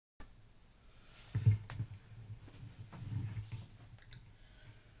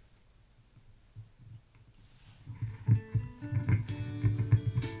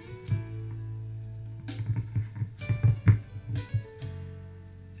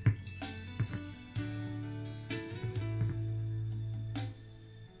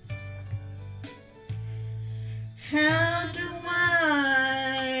How do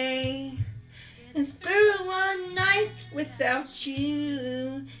I get through one night without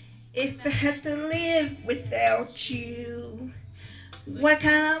you? If I had to live without you, what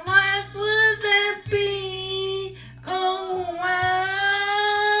kind of life would that be? Oh,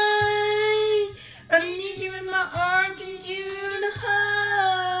 I need you in my arms and you to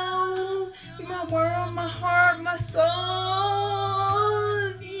hold. You're my world, my heart, my soul.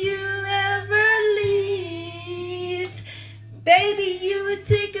 If you ever leave, baby, you would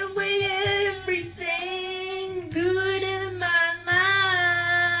take away everything good in my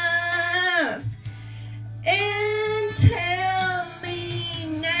life. And tell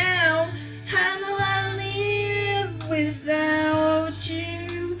me now, how do I live without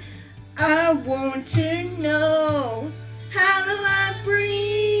you? I want to know, how do I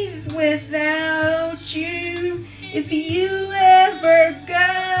breathe without you? If you ever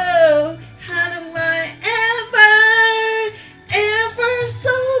go, how do I ever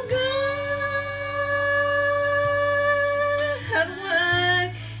so go?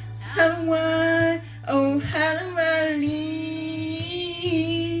 Oh, how do I leave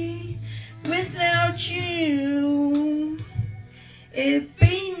without you? It'd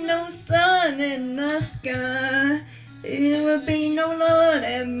be no sun in the sky, it would be no Lord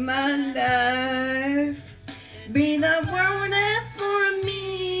in my life. Be the world there for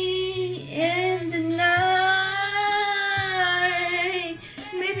me in the night.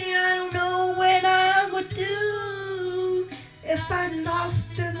 Maybe I don't know what I would do if I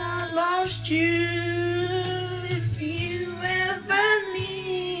lost and I lost you. If you ever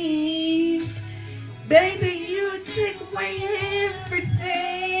leave, baby, you take away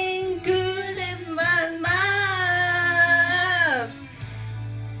everything good in my life.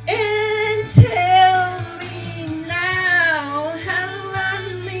 And tell me now, how do I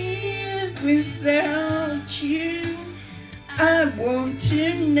live without you? I want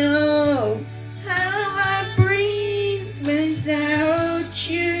to know, how do I breathe without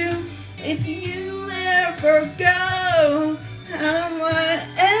you? If you ever go, how do I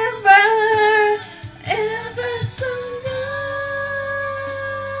ever so go?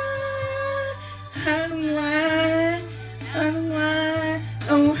 How do I,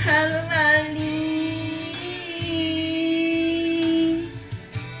 oh, how do I leave?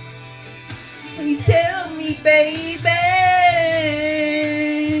 Please tell me, baby.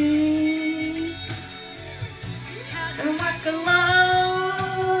 And walk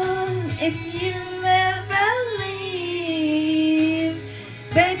alone if you ever leave.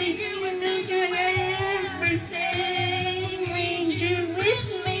 Baby, you can do everything we do with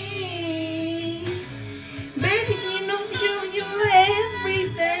me. Baby, you know you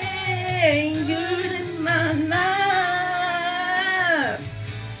everything good in my life.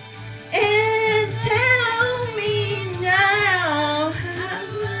 And tell me now, how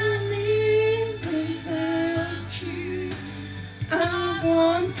do I live without you? I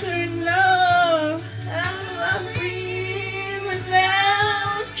want to know, how do I breathe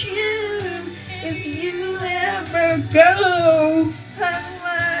without you? If you ever go, how do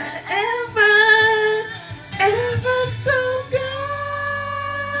I ever so go?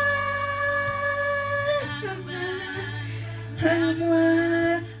 How do I